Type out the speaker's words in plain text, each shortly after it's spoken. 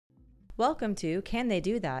Welcome to Can They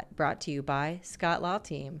Do That? Brought to you by Scott Law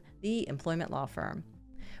Team, the employment law firm.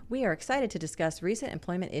 We are excited to discuss recent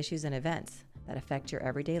employment issues and events that affect your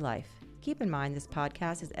everyday life. Keep in mind this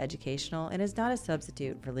podcast is educational and is not a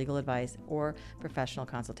substitute for legal advice or professional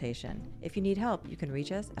consultation. If you need help, you can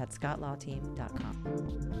reach us at scottlawteam.com.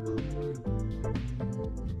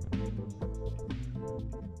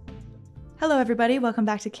 Hello, everybody. Welcome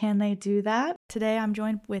back to Can They Do That? Today, I'm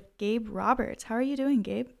joined with Gabe Roberts. How are you doing,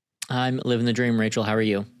 Gabe? I'm living the dream, Rachel. How are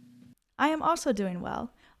you? I am also doing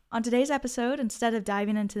well. On today's episode, instead of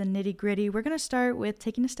diving into the nitty-gritty, we're going to start with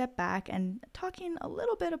taking a step back and talking a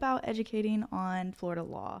little bit about educating on Florida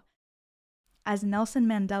law. As Nelson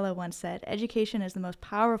Mandela once said, education is the most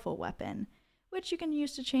powerful weapon, which you can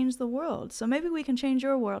use to change the world. So maybe we can change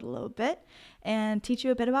your world a little bit and teach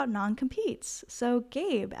you a bit about non-competes. So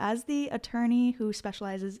Gabe, as the attorney who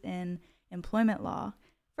specializes in employment law,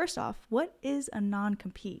 first off, what is a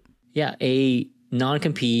non-compete? Yeah, a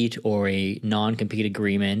non-compete or a non-compete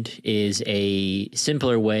agreement is a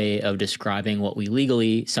simpler way of describing what we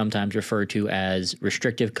legally sometimes refer to as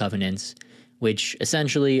restrictive covenants, which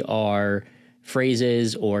essentially are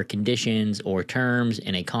phrases or conditions or terms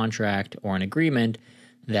in a contract or an agreement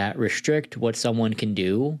that restrict what someone can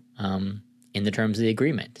do in the terms of the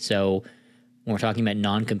agreement. So when we're talking about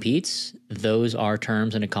non-competes, those are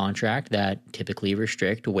terms in a contract that typically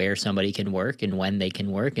restrict where somebody can work and when they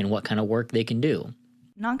can work and what kind of work they can do.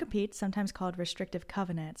 Non-competes, sometimes called restrictive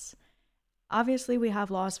covenants. Obviously, we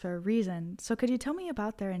have laws for a reason. So could you tell me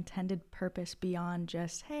about their intended purpose beyond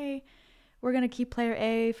just, hey, we're going to keep player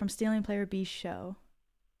A from stealing player B's show?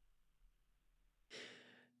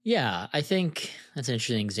 Yeah, I think that's an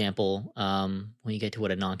interesting example when you get to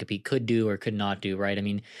what a non-compete could do or could not do, right? I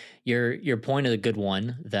mean, your point is a good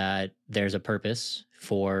one, that there's a purpose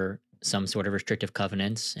for some sort of restrictive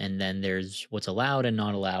covenants, and then there's what's allowed and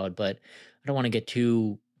not allowed. But I don't want to get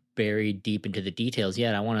too buried deep into the details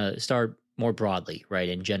yet. I want to start more broadly, right,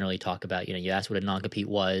 and generally talk about, you asked what a non-compete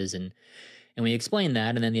was, and we explain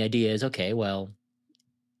that, and then the idea is, okay, well,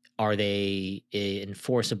 are they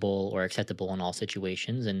enforceable or acceptable in all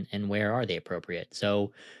situations, and where are they appropriate?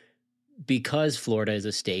 So because Florida is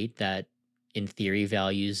a state that in theory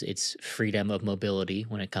values its freedom of mobility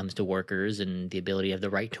when it comes to workers and the ability to have the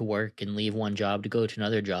right to work and leave one job to go to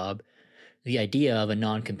another job, the idea of a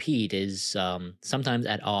non-compete is sometimes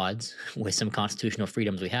at odds with some constitutional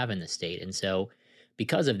freedoms we have in the state. And so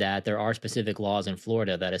because of that, there are specific laws in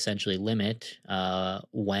Florida that essentially limit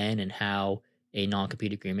when and how a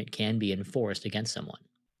non-compete agreement can be enforced against someone.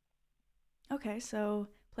 Okay, so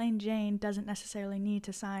plain Jane doesn't necessarily need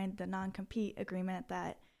to sign the non-compete agreement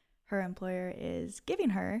that her employer is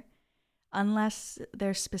giving her unless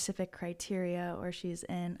there's specific criteria or she's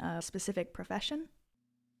in a specific profession?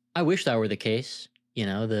 I wish that were the case.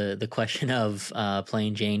 The question of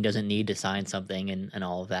plain Jane doesn't need to sign something and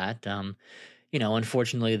all of that.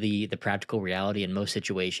 Unfortunately, the practical reality in most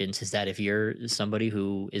situations is that if you're somebody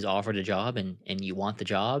who is offered a job and you want the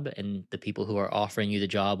job, and the people who are offering you the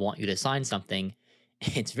job want you to sign something,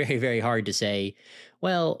 it's very, very hard to say,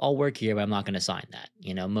 well, I'll work here, but I'm not going to sign that.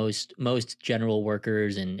 Most general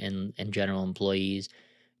workers and general employees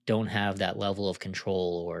don't have that level of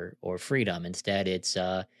control or freedom. Instead, it's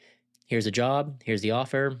here's a job, here's the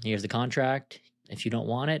offer, here's the contract. If you don't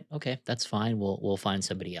want it, okay, that's fine. We'll find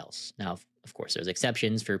somebody else. Now, of course, there's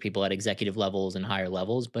exceptions for people at executive levels and higher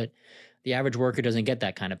levels, but the average worker doesn't get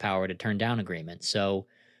that kind of power to turn down agreements. So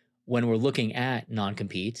when we're looking at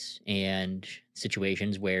non-competes and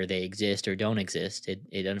situations where they exist or don't exist,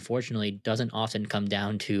 it unfortunately doesn't often come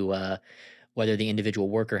down to whether the individual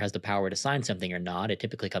worker has the power to sign something or not. It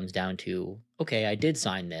typically comes down to, okay, I did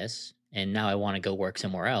sign this, and now I want to go work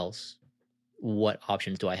somewhere else. What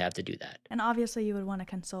options do I have to do that? And obviously you would want to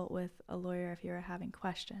consult with a lawyer if you're having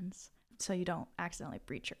questions so you don't accidentally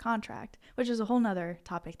breach your contract, which is a whole nother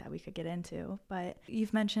topic that we could get into. But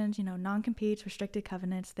you've mentioned, non-competes, restricted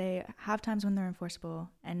covenants, they have times when they're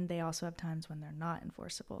enforceable, and they also have times when they're not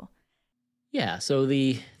enforceable. Yeah, so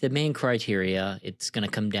the main criteria, it's going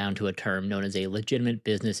to come down to a term known as a legitimate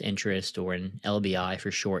business interest, or an LBI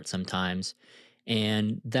for short sometimes.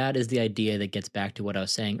 And that is the idea that gets back to what I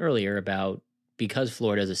was saying earlier about, because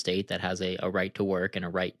Florida is a state that has a right to work and a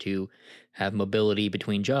right to have mobility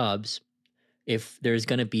between jobs, if there's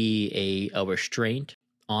going to be a restraint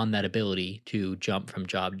on that ability to jump from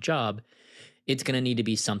job to job, it's going to need to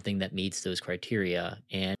be something that meets those criteria.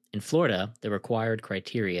 And in Florida, the required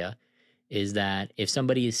criteria is that if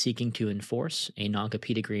somebody is seeking to enforce a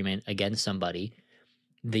non-compete agreement against somebody,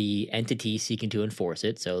 the entity seeking to enforce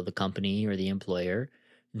it, so the company or the employer,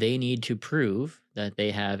 they need to prove that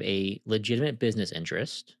they have a legitimate business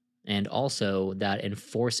interest, and also that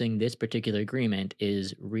enforcing this particular agreement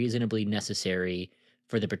is reasonably necessary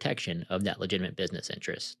for the protection of that legitimate business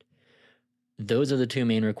interest. Those are the two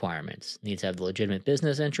main requirements. It needs to have the legitimate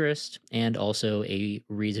business interest and also a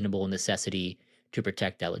reasonable necessity to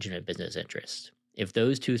protect that legitimate business interest. If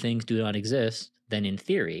those two things do not exist, then in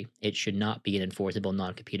theory, it should not be an enforceable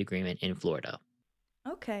non-compete agreement in Florida.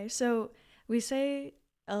 Okay, so we say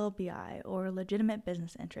LBI or legitimate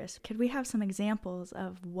business interest. Could we have some examples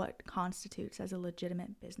of what constitutes as a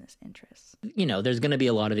legitimate business interest? There's going to be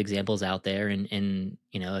a lot of examples out there. And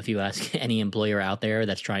if you ask any employer out there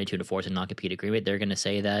that's trying to enforce a non-compete agreement, they're going to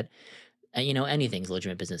say that, anything's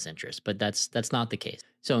legitimate business interest, but that's not the case.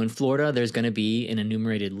 So in Florida, there's going to be an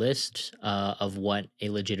enumerated list of what a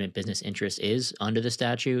legitimate business interest is under the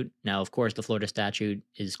statute. Now, of course, the Florida statute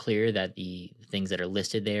is clear that the things that are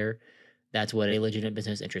listed there, that's what a legitimate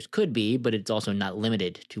business interest could be, but it's also not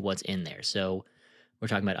limited to what's in there. So we're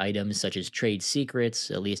talking about items such as trade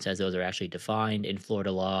secrets, at least as those are actually defined in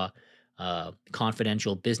Florida law,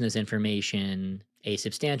 confidential business information, a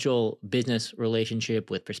substantial business relationship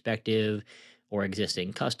with prospective or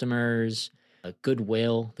existing customers, a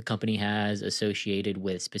goodwill the company has associated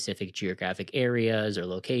with specific geographic areas or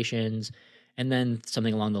locations, and then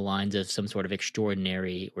something along the lines of some sort of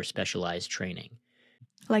extraordinary or specialized training.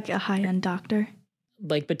 Like a high-end doctor?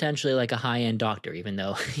 Like potentially like a high-end doctor, even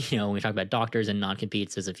though, when we talk about doctors and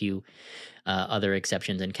non-competes, there's a few other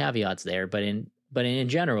exceptions and caveats there. But in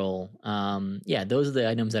general, those are the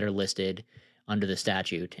items that are listed under the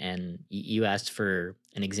statute. And you asked for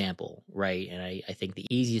an example, right? And I think the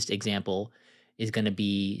easiest example is going to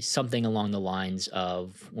be something along the lines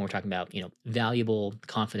of when we're talking about, valuable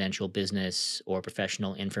confidential business or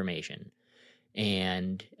professional information.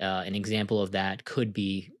 And an example of that could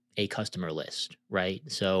be a customer list, right?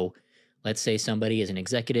 So let's say somebody is an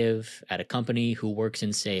executive at a company who works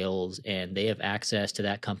in sales and they have access to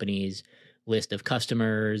that company's list of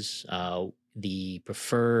customers, the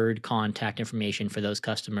preferred contact information for those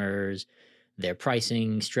customers, their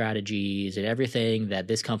pricing strategies, and everything that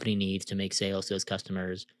this company needs to make sales to those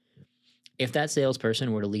customers. If that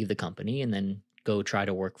salesperson were to leave the company and then go try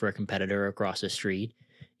to work for a competitor across the street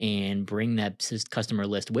and bring that customer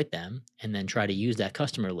list with them and then try to use that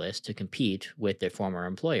customer list to compete with their former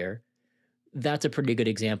employer, that's a pretty good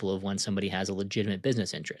example of when somebody has a legitimate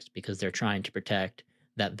business interest because they're trying to protect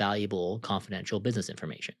that valuable confidential business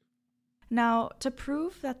information. Now, to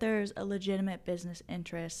prove that there's a legitimate business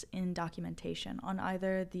interest in documentation on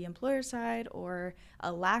either the employer side or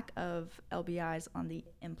a lack of LBIs on the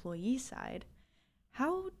employee side,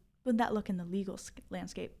 how would that look in the legal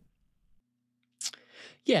landscape?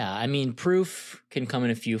 Yeah, proof can come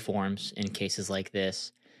in a few forms in cases like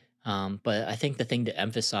this. But I think the thing to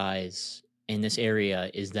emphasize in this area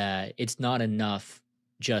is that it's not enough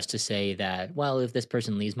just to say that, well, if this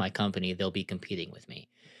person leaves my company, they'll be competing with me.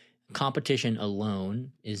 Competition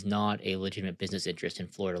alone is not a legitimate business interest in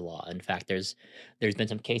Florida law. In fact, there's been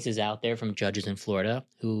some cases out there from judges in Florida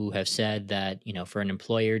who have said that, for an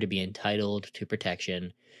employer to be entitled to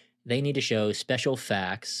protection, they need to show special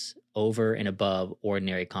facts over and above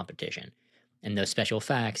ordinary competition. And those special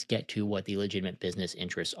facts get to what the legitimate business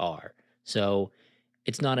interests are. So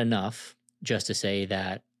it's not enough just to say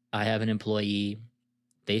that I have an employee,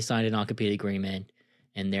 they signed a non-compete agreement,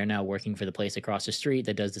 and they're now working for the place across the street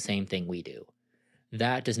that does the same thing we do.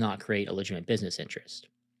 That does not create a legitimate business interest.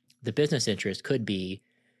 The business interest could be,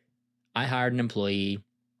 I hired an employee,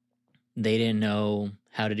 they didn't know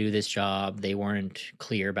how to do this job, they weren't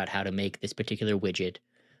clear about how to make this particular widget.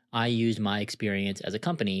 I used my experience as a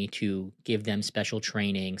company to give them special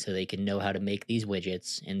training so they can know how to make these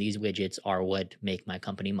widgets, and these widgets are what make my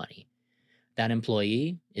company money. That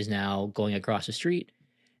employee is now going across the street,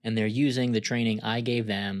 and they're using the training I gave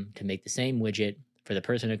them to make the same widget for the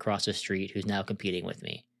person across the street who's now competing with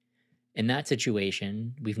me. In that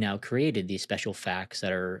situation, we've now created these special facts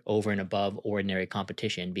that are over and above ordinary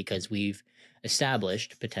competition because we've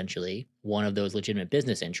established potentially one of those legitimate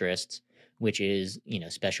business interests, which is,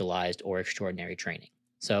 specialized or extraordinary training.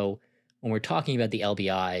 So when we're talking about the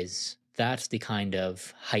LBIs, that's the kind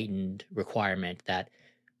of heightened requirement that,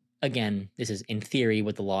 again, this is in theory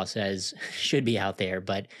what the law says should be out there,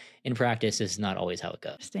 but in practice, this is not always how it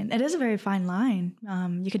goes. It is a very fine line.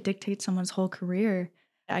 You could dictate someone's whole career.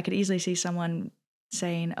 I could easily see someone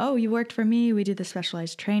saying, oh, you worked for me, we did the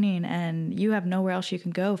specialized training, and you have nowhere else you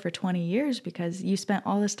can go for 20 years because you spent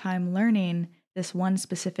all this time learning this one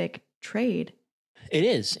specific trade. It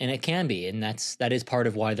is, and it can be, and that is part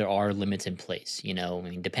of why there are limits in place.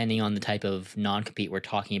 Depending on the type of non-compete we're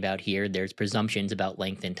talking about here, there's presumptions about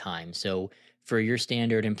length and time. So for your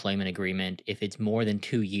standard employment agreement, if it's more than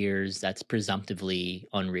 2 years, that's presumptively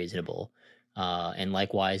unreasonable. And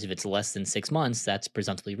likewise, if it's less than 6 months, that's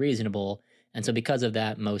presumptively reasonable. And so because of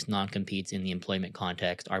that, most non-competes in the employment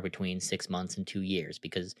context are between 6 months and 2 years,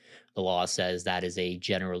 because the law says that is a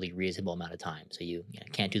generally reasonable amount of time. So you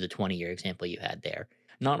can't do the 20-year example you had there.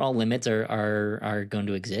 Not all limits are going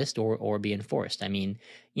to exist or be enforced. I mean,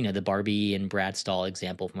 the Barbie and Brad Stahl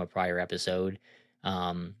example from a prior episode,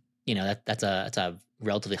 that's a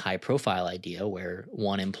relatively high profile idea where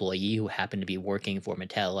one employee who happened to be working for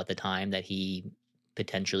Mattel at the time that he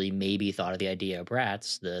potentially maybe thought of the idea of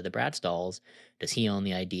Bratz, the Brad Stalls, does he own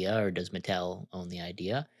the idea or does Mattel own the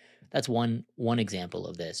idea? That's one example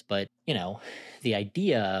of this. But, the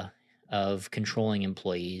idea of controlling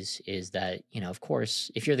employees is that, of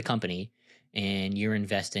course, if you're the company and you're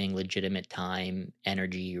investing legitimate time,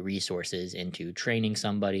 energy, resources into training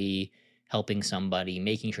somebody, helping somebody,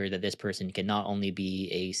 making sure that this person can not only be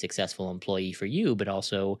a successful employee for you, but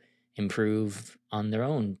also improve on their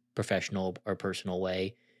own professional or personal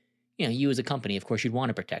way. You as a company, of course, you'd want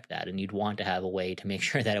to protect that, and you'd want to have a way to make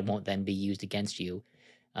sure that it won't then be used against you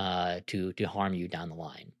to harm you down the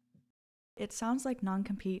line. It sounds like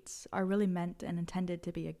non-competes are really meant and intended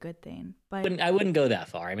to be a good thing, but I wouldn't go that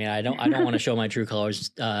far. I mean, I don't want to show my true colors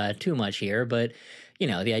too much here, but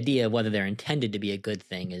the idea of whether they're intended to be a good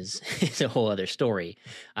thing is a whole other story.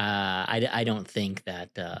 I don't think that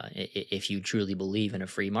if you truly believe in a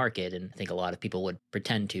free market, and I think a lot of people would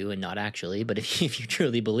pretend to and not actually, but if you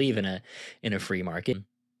truly believe in a free market,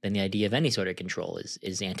 then the idea of any sort of control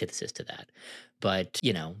is antithesis to that. But,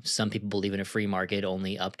 some people believe in a free market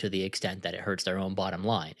only up to the extent that it hurts their own bottom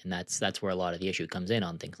line. And that's where a lot of the issue comes in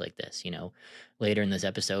on things like this. Later in this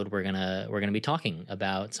episode, we're gonna be talking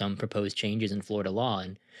about some proposed changes in Florida law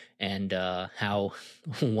and how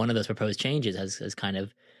one of those proposed changes has kind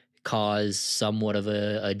of caused somewhat of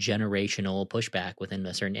a generational pushback within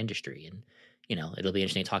a certain industry. And it'll be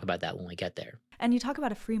interesting to talk about that when we get there. And you talk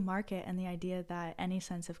about a free market and the idea that any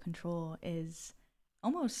sense of control is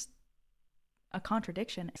almost a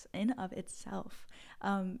contradiction in of itself.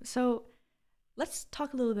 So let's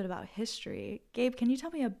talk a little bit about history. Gabe, can you tell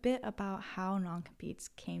me a bit about how non-competes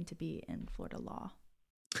came to be in Florida law?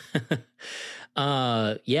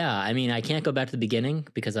 Yeah, I mean, I can't go back to the beginning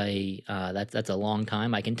because that's a long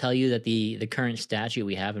time. I can tell you that the current statute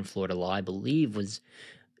we have in Florida law, I believe, was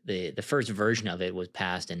the first version of it was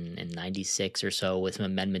passed in 96 or so, with some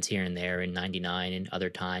amendments here and there in 99 and other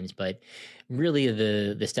times. But really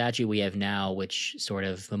the statute we have now, which sort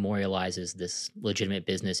of memorializes this legitimate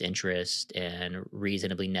business interest and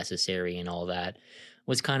reasonably necessary and all that,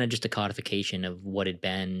 was kind of just a codification of what had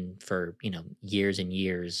been for, years and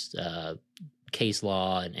years, case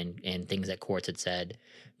law and things that courts had said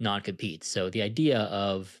non-compete. So the idea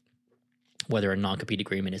of whether a non-compete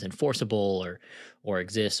agreement is enforceable or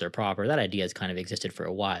exists or proper, that idea has kind of existed for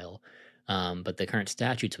a while. But the current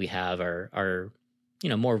statutes we have are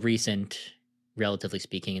more recent, relatively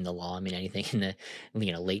speaking, in the law. I mean, anything in the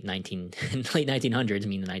late 1900s, I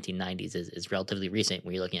mean the 1990s is relatively recent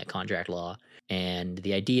when you're looking at contract law. And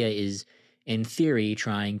the idea is, in theory,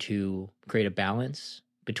 trying to create a balance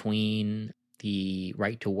between the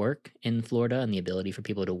right to work in Florida and the ability for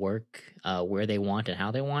people to work where they want and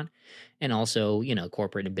how they want, and also,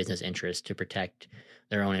 corporate and business interests to protect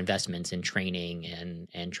their own investments in training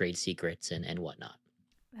and trade secrets and whatnot.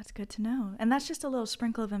 That's good to know. And that's just a little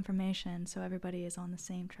sprinkle of information so everybody is on the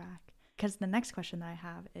same track. Because the next question that I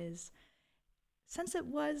have is, since it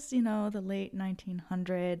was, the late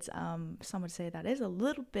 1900s, some would say that is a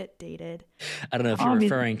little bit dated. I don't know if you're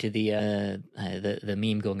referring to the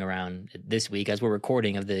meme going around this week as we're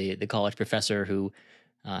recording of the college professor who,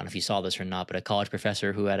 I don't know if you saw this or not, but a college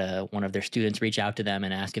professor who had one of their students reach out to them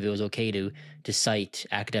and ask if it was okay to cite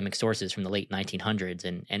academic sources from the late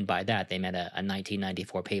 1900s. And by that, they meant a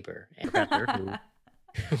 1994 paper. And professor who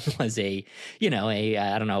was I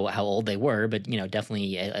don't know how old they were, but,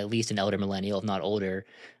 definitely at least an elder millennial, if not older,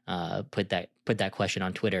 put that question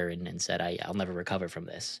on Twitter and said, I'll never recover from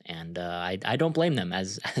this. And I don't blame them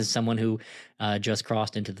as someone who just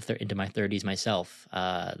crossed into my 30s myself.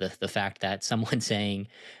 The fact that someone saying,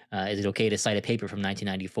 is it okay to cite a paper from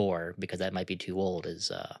 1994 because that might be too old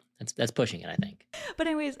is that's pushing it, I think. But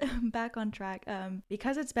anyways, back on track.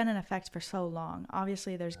 Because it's been in effect for so long,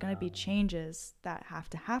 obviously there's going to be changes that have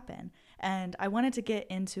to happen. And I wanted to get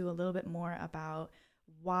into a little bit more about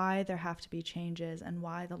why there have to be changes and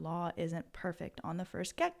why the law isn't perfect on the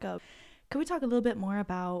first get-go. Could we talk a little bit more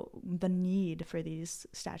about the need for these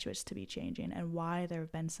statutes to be changing and why there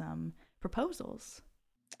have been some proposals?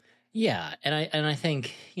 Yeah, and I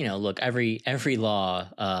think, look, every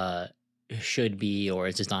law should be or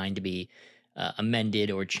is designed to be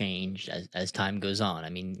amended or changed as time goes on. I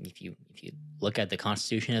mean, if you look at the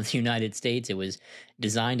Constitution of the United States, it was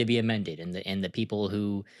designed to be amended, and the people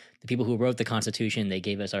who wrote the Constitution, they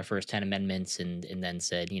gave us our first 10 amendments, and then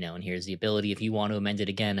said, and here's the ability if you want to amend it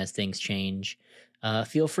again as things change,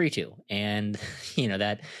 feel free to. And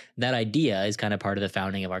that idea is kind of part of the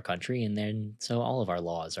founding of our country, and then so all of our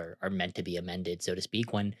laws are meant to be amended, so to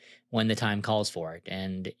speak, when the time calls for it.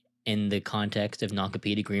 And in the context of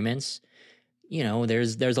non-compete agreements,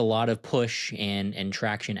 there's a lot of push and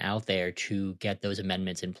traction out there to get those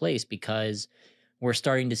amendments in place, because we're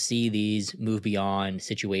starting to see these move beyond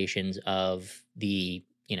situations of the,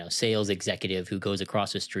 sales executive who goes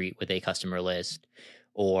across the street with a customer list,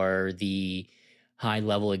 or the high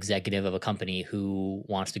level executive of a company who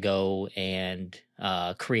wants to go and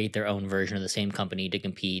create their own version of the same company to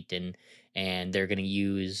compete, and they're going to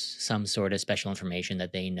use some sort of special information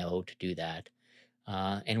that they know to do that.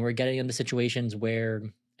 And we're getting into situations where,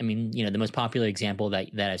 I mean, the most popular example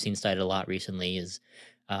that I've seen cited a lot recently is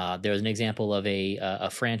there was an example of a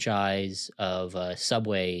franchise of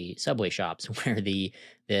Subway shops where the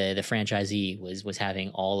franchisee was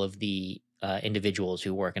having all of the individuals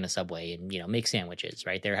who work in a Subway and make sandwiches,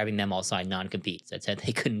 right? They're having them all sign non-competes that said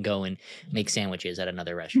they couldn't go and make sandwiches at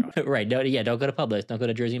another restaurant, right? Don't go to Publix, don't go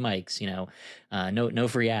to Jersey Mike's, no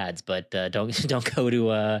free ads, but don't go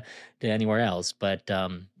to anywhere else. But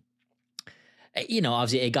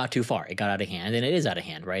obviously it got too far, it got out of hand, and it is out of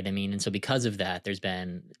hand, right? I mean, and so because of that, there's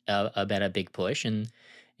been a big push, and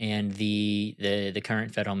the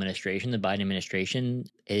current federal administration, the Biden administration,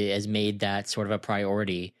 has made that sort of a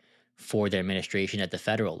priority for their administration at the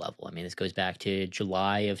federal level. I mean, this goes back to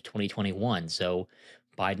July of 2021. So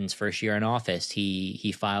Biden's first year in office,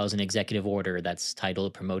 he files an executive order that's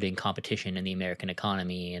titled Promoting Competition in the American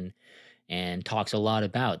Economy, and talks a lot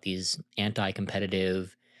about these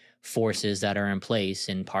anti-competitive forces that are in place.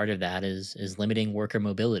 And part of that is limiting worker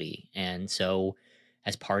mobility. And so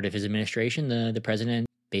as part of his administration, the president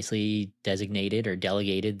basically designated or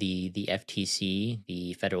delegated the FTC,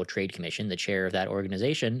 the Federal Trade Commission, the chair of that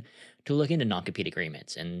organization, to look into non-compete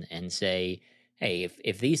agreements and say, hey,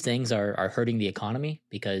 if these things are hurting the economy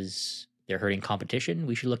because they're hurting competition,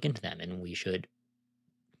 we should look into them, and we should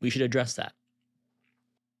address that.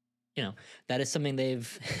 That is something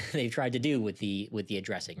they've tried to do with the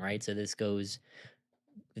addressing, right? So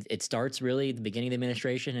it starts really at the beginning of the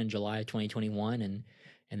administration in July of 2021,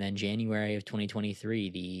 and then January of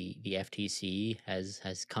 2023, the FTC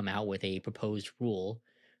has come out with a proposed rule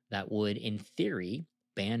that would, in theory,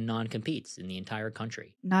 ban non-competes in the entire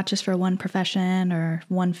country. Not just for one profession or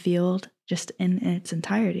one field, just in its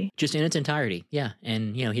entirety. Just in its entirety, yeah.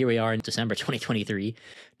 And, here we are in December 2023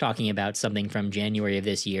 talking about something from January of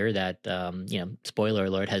this year that, spoiler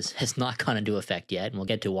alert, has not gone into effect yet, and we'll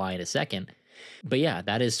get to why in a second. But yeah,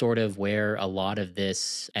 that is sort of where a lot of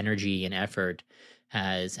this energy and effort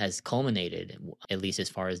has culminated, at least as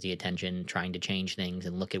far as the attention trying to change things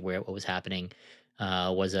and look at what was happening.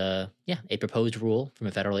 Was a proposed rule from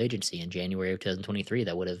a federal agency in January of 2023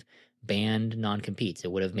 that would have banned non-competes.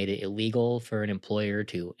 It would have made it illegal for an employer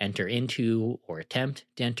to enter into or attempt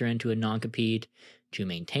to enter into a non-compete, to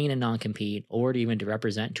maintain a non-compete, or even to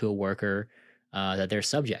represent to a worker that they're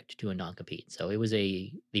subject to a non-compete. So it was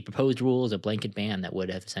the proposed rule is a blanket ban that would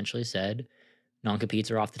have essentially said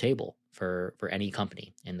non-competes are off the table for any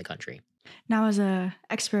company in the country. Now, as an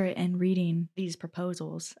expert in reading these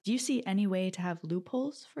proposals, do you see any way to have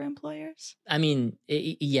loopholes for employers? I mean,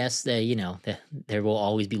 yes, there will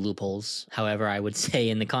always be loopholes. However, I would say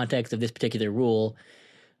in the context of this particular rule,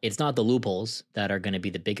 it's not the loopholes that are going to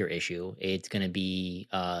be the bigger issue. It's going to be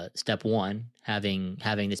step one, having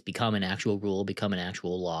this become an actual rule, become an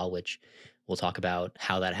actual law, which we'll talk about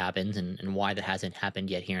how that happens and why that hasn't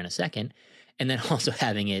happened yet here in a second. And then also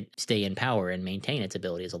having it stay in power and maintain its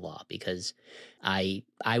ability as a law, because I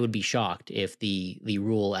would be shocked if the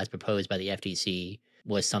rule as proposed by the FTC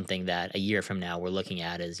was something that a year from now we're looking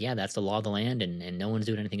at as, that's the law of the land and no one's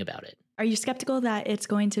doing anything about it. Are you skeptical that it's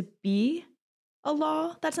going to be a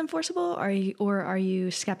law that's enforceable, or are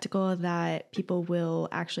you skeptical that people will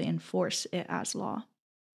actually enforce it as law?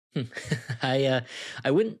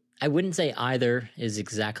 I wouldn't say either is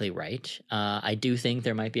exactly right. I do think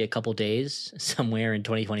there might be a couple days somewhere in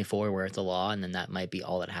 2024 where it's a law, and then that might be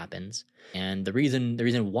all that happens. And the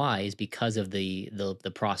reason why is because of the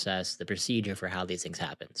process, the procedure for how these things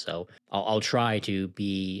happen. So I'll try to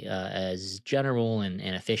be as general and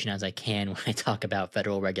efficient as I can when I talk about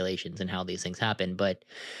federal regulations and how these things happen. But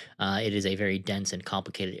it is a very dense and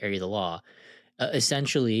complicated area of the law.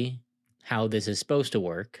 Essentially, how this is supposed to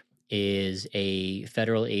work is a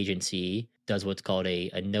federal agency does what's called a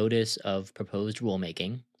notice of proposed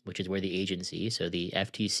rulemaking, which is where the agency, so the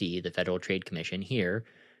FTC, the Federal Trade Commission here,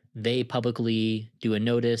 they publicly do a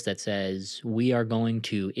notice that says, we are going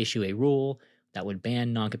to issue a rule that would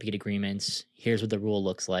ban non-compete agreements. Here's what the rule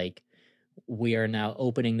looks like. We are now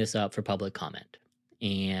opening this up for public comment.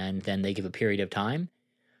 And then they give a period of time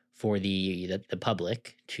for the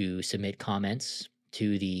public to submit comments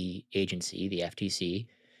to the agency, the FTC,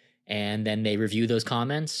 and then they review those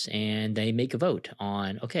comments and they make a vote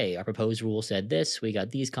on, okay, our proposed rule said this, we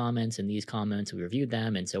got these comments, we reviewed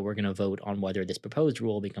them, and so we're going to vote on whether this proposed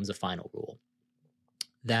rule becomes a final rule.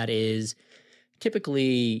 That is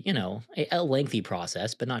typically, a lengthy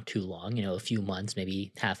process, but not too long, a few months,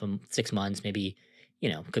 maybe 6 months, maybe,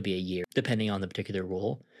 could be a year, depending on the particular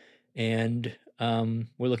rule. And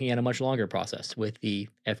we're looking at a much longer process with the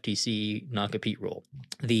FTC non-compete rule.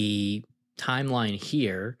 The timeline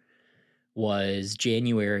here was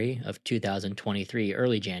January of 2023,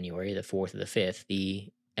 early January, the 4th or the 5th, the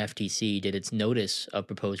FTC did its notice of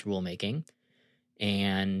proposed rulemaking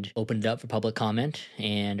and opened it up for public comment.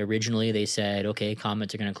 And originally they said, okay,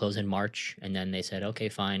 comments are going to close in March. And then they said, okay,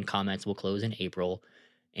 fine, comments will close in April.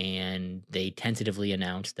 And they tentatively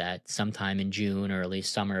announced that sometime in June or at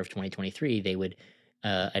least summer of 2023, they would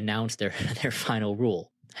announce their final rule.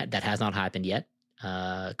 That has not happened yet.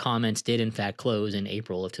 Comments did in fact close in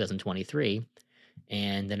April of 2023.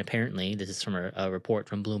 And then apparently, this is from a report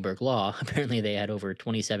from Bloomberg Law, apparently they had over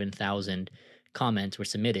 27,000 comments were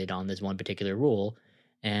submitted on this one particular rule.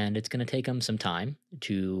 And it's going to take them some time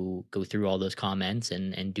to go through all those comments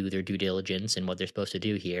and do their due diligence and what they're supposed to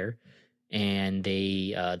do here. And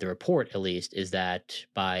the report, at least, is that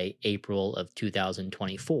by April of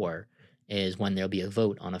 2024 is when there'll be a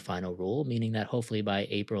vote on a final rule, meaning that hopefully by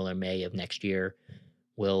April or May of next year,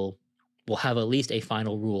 we'll have at least a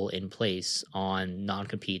final rule in place on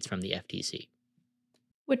non-competes from the FTC.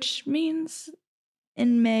 Which means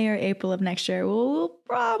in May or April of next year, we'll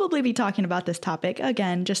probably be talking about this topic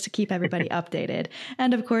again, just to keep everybody updated.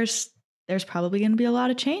 And of course, there's probably going to be a lot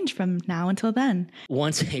of change from now until then.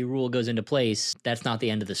 Once a rule goes into place, that's not the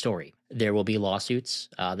end of the story. There will be lawsuits.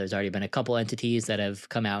 There's already been a couple entities that have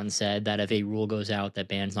come out and said that if a rule goes out that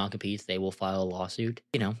bans non-competes, they will file a lawsuit.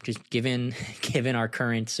 Just given our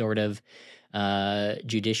current sort of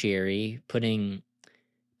judiciary, putting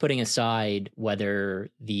aside whether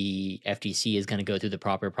the FTC is going to go through the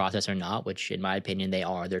proper process or not, which in my opinion they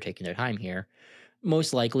are, they're taking their time here.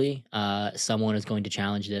 Most likely, someone is going to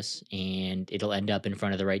challenge this, and it'll end up in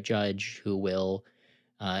front of the right judge who will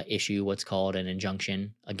issue what's called an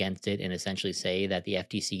injunction against it and essentially say that the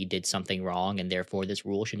FTC did something wrong and therefore this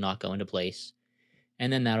rule should not go into place.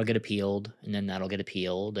 And then that'll get appealed,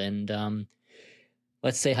 and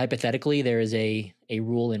let's say hypothetically there is a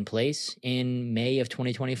rule in place in May of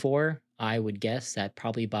 2024. I would guess that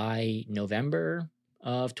probably by November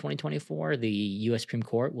of 2024, the U.S. Supreme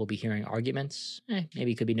Court will be hearing arguments.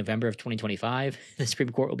 Maybe it could be November of 2025. The Supreme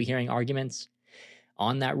Court will be hearing arguments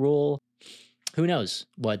on that rule. Who knows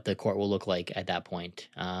what the court will look like at that point?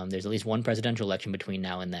 There's at least one presidential election between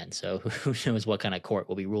now and then. So who knows what kind of court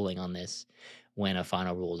will be ruling on this when a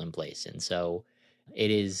final rule is in place. And so it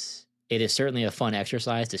is certainly a fun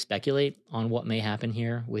exercise to speculate on what may happen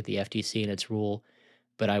here with the FTC and its rule.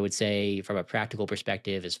 But I would say from a practical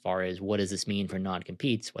perspective, as far as what does this mean for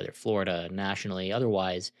non-competes, whether Florida, nationally,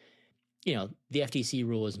 otherwise, the FTC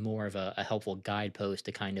rule is more of a helpful guidepost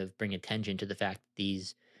to kind of bring attention to the fact that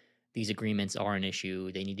these agreements are an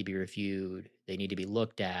issue. They need to be reviewed. They need to be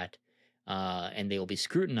looked at, and they will be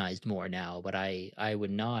scrutinized more now. But I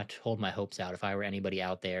would not hold my hopes out if I were anybody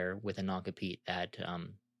out there with a non-compete that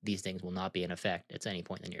these things will not be in effect at any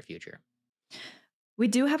point in the near future. We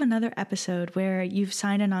do have another episode where you've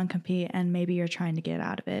signed a non-compete and maybe you're trying to get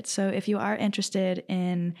out of it. So if you are interested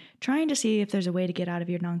in trying to see if there's a way to get out of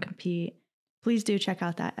your non-compete, please do check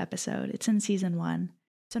out that episode. It's in season 1.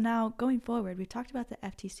 So now going forward, we've talked about the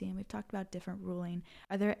FTC and we've talked about different ruling.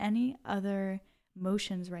 Are there any other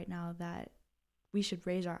motions right now that we should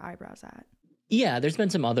raise our eyebrows at? Yeah, there's been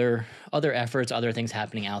some other efforts, other things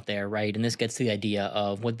happening out there, right? And this gets to the idea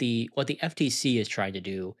of what the FTC is trying to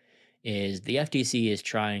do is the FTC is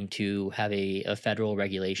trying to have a federal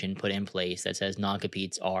regulation put in place that says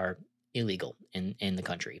non-competes are illegal in the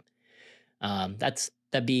country. That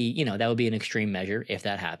would be an extreme measure if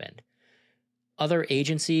that happened. Other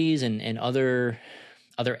agencies and other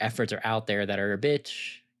efforts are out there that are a bit,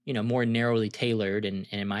 more narrowly tailored and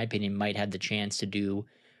in my opinion might have the chance to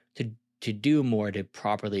do more to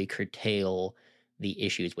properly curtail the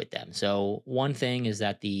issues with them. So one thing is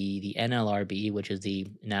that the NLRB, which is the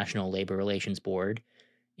National Labor Relations Board,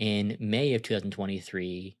 In May of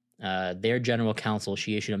 2023, their general counsel,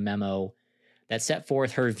 she issued a memo that set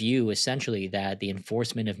forth her view essentially that the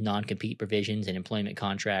enforcement of non-compete provisions in employment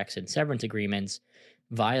contracts and severance agreements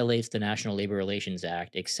violates the National Labor Relations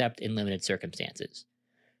Act, except in limited circumstances.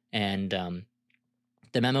 And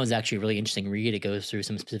the memo is actually a really interesting read. It goes through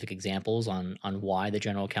some specific examples on why the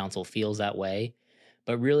general counsel feels that way.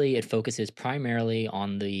 But really, it focuses primarily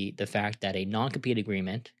on the fact that a non-compete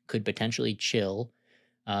agreement could potentially chill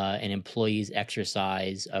an employee's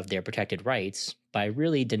exercise of their protected rights by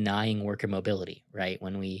really denying worker mobility, right?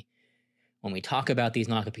 When we talk about these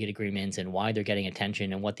non-compete agreements and why they're getting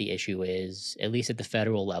attention and what the issue is, at least at the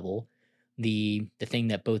federal level, the thing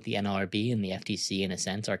that both the NLRB and the FTC, in a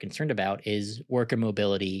sense, are concerned about is worker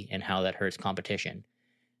mobility and how that hurts competition.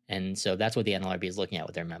 And so that's what the NLRB is looking at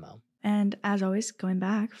with their memo. And as always, going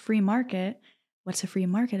back, free market. What's a free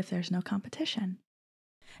market if there's no competition?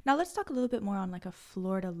 Now let's talk a little bit more on like a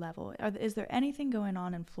Florida level. Is there anything going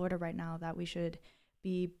on in Florida right now that we should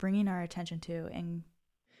be bringing our attention to? And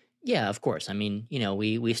yeah, of course. I mean,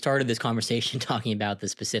 we started this conversation talking about the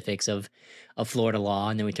specifics of Florida law,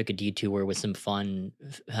 and then we took a detour with some fun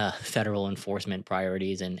federal enforcement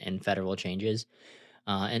priorities and federal changes.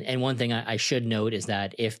 And one thing I should note is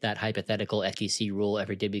that if that hypothetical FTC rule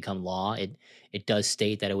ever did become law, it does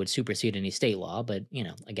state that it would supersede any state law. But,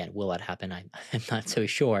 again, will that happen? I'm not so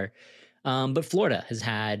sure. But Florida has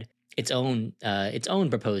had its own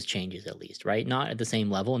proposed changes, at least, right? Not at the same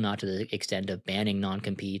level, not to the extent of banning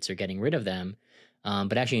non-competes or getting rid of them.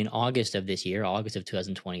 But actually in August of this year, August of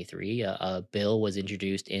 2023, a bill was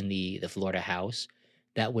introduced in the Florida House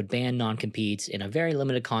that would ban non-competes in a very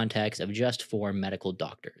limited context of just for medical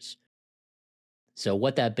doctors. So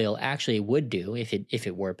what that bill actually would do, if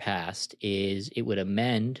it were passed, is it would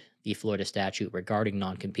amend the Florida statute regarding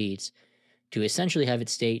non-competes to essentially have it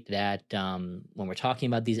state that when we're talking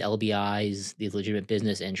about these LBIs, these legitimate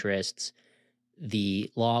business interests,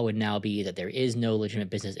 the law would now be that there is no legitimate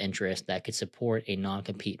business interest that could support a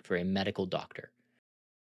non-compete for a medical doctor.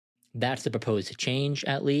 That's the proposed change,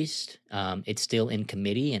 at least. It's still in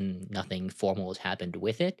committee and nothing formal has happened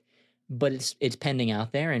with it, but it's pending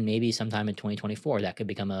out there, and maybe sometime in 2024 that could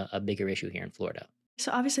become a bigger issue here in Florida.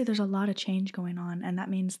 So obviously there's a lot of change going on, and that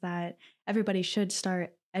means that everybody should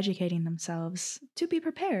start educating themselves to be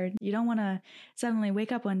prepared. You don't want to suddenly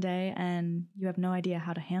wake up one day and you have no idea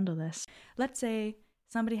how to handle this. Let's say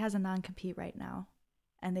somebody has a non-compete right now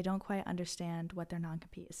and they don't quite understand what their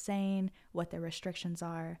non-compete is saying, what their restrictions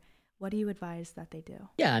are. What do you advise that they do?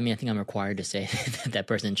 Yeah, I mean, I think I'm required to say that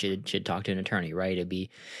person should talk to an attorney, right? It'd be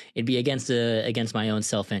against my own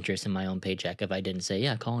self-interest and my own paycheck if I didn't say,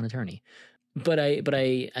 yeah, call an attorney. But I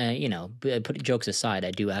put jokes aside,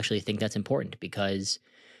 I do actually think that's important, because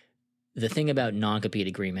the thing about non-compete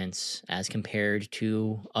agreements as compared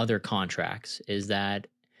to other contracts is that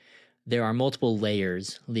there are multiple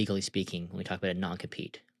layers, legally speaking, when we talk about a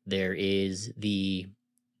non-compete. There is the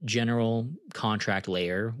general contract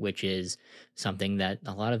layer, which is something that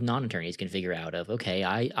a lot of non-attorneys can figure out of, okay,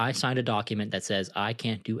 I signed a document that says I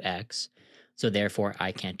can't do X, so therefore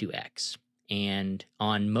I can't do X. And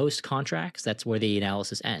on most contracts, that's where the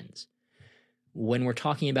analysis ends. When we're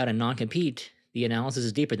talking about a non-compete, the analysis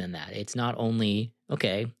is deeper than that. It's not only,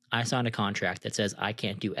 okay, I signed a contract that says I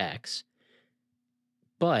can't do X,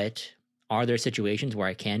 but are there situations where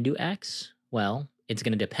I can do X? Well, it's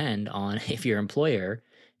going to depend on if your employer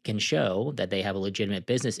can show that they have a legitimate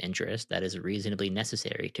business interest that is reasonably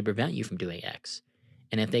necessary to prevent you from doing X.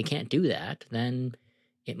 And if they can't do that, then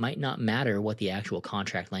it might not matter what the actual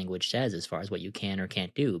contract language says as far as what you can or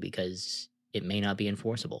can't do, because it may not be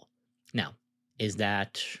enforceable. Now, is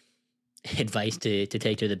that advice to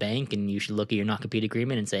take to the bank and you should look at your non-compete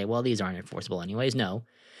agreement and say, well, these aren't enforceable anyways? No,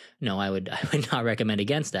 I would not recommend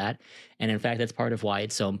against that. And in fact, that's part of why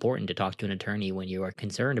it's so important to talk to an attorney when you are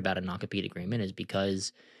concerned about a non-compete agreement, is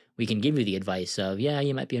because we can give you the advice of, yeah,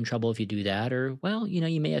 you might be in trouble if you do that, or, well,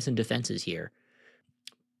 you may have some defenses here.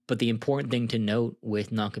 But the important thing to note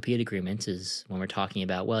with non-compete agreements is when we're talking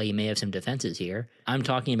about, well, you may have some defenses here, I'm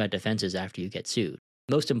talking about defenses after you get sued.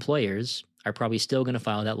 Most employers are probably still going to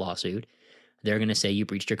file that lawsuit. They're going to say you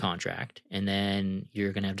breached your contract, and then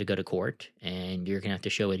you're going to have to go to court, and you're going to have to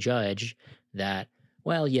show a judge that,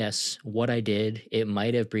 well, yes, what I did, it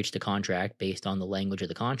might have breached the contract based on the language of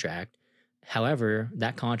the contract. However,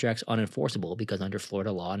 that contract's unenforceable because under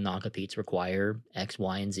Florida law, non-competes require X,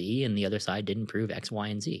 Y, and Z, and the other side didn't prove X, Y,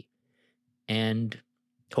 and Z. And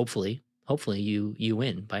hopefully you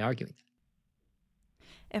win by arguing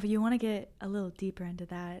that. If you want to get a little deeper into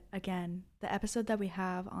that, again, the episode that we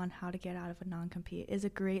have on how to get out of a non-compete is a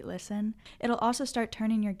great listen. It'll also start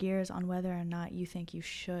turning your gears on whether or not you think you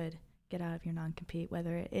should get out of your non-compete,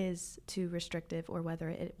 whether it is too restrictive or whether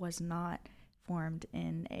it was not formed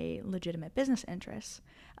in a legitimate business interest.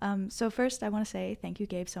 So first, I want to say thank you,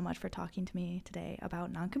 Gabe, so much for talking to me today about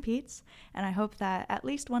non-competes. And I hope that at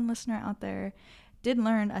least one listener out there did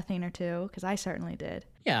learn a thing or two, because I certainly did.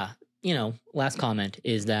 Yeah. Last comment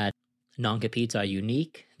is that non-competes are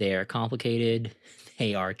unique. They are complicated.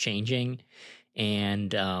 They are changing.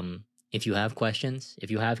 And if you have questions, if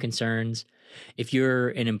you have concerns, if you're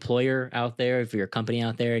an employer out there, if you're a company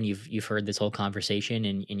out there and you've heard this whole conversation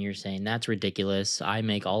and you're saying that's ridiculous, I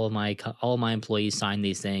make all of my employees sign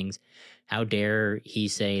these things, how dare he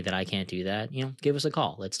say that I can't do that? Give us a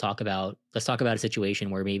call. Let's talk about a situation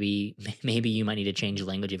where maybe you might need to change the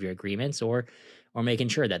language of your agreements or making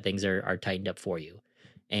sure that things are tightened up for you.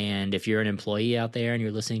 And if you're an employee out there and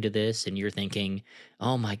you're listening to this and you're thinking,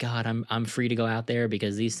 oh my God, I'm free to go out there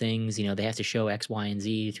because these things, they have to show X, Y, and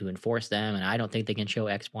Z to enforce them, and I don't think they can show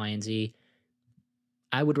X, Y, and Z,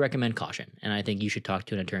 I would recommend caution. And I think you should talk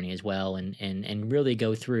to an attorney as well and really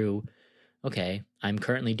go through, okay, I'm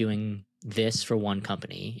currently doing this for one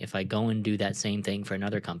company. If I go and do that same thing for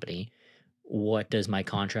another company, what does my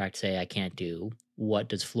contract say I can't do? What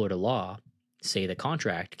does Florida law say the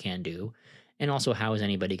contract can do? And also, how is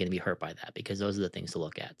anybody going to be hurt by that? Because those are the things to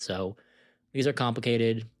look at. So these are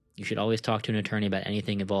complicated. You should always talk to an attorney about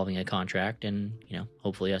anything involving a contract. And,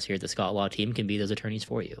 hopefully us here at the Scott Law team can be those attorneys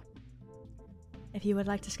for you. If you would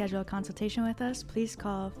like to schedule a consultation with us, please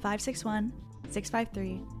call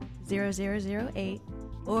 561-653-0008,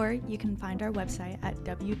 or you can find our website at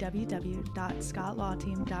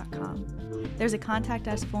www.scottlawteam.com. There's a contact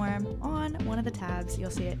us form on one of the tabs.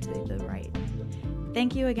 You'll see it to the right.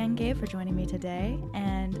 Thank you again, Gabe, for joining me today.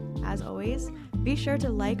 And as always, be sure to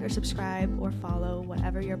like or subscribe or follow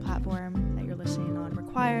whatever your platform that you're listening on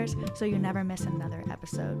requires so you never miss another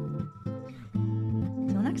episode.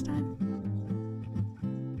 Till next time.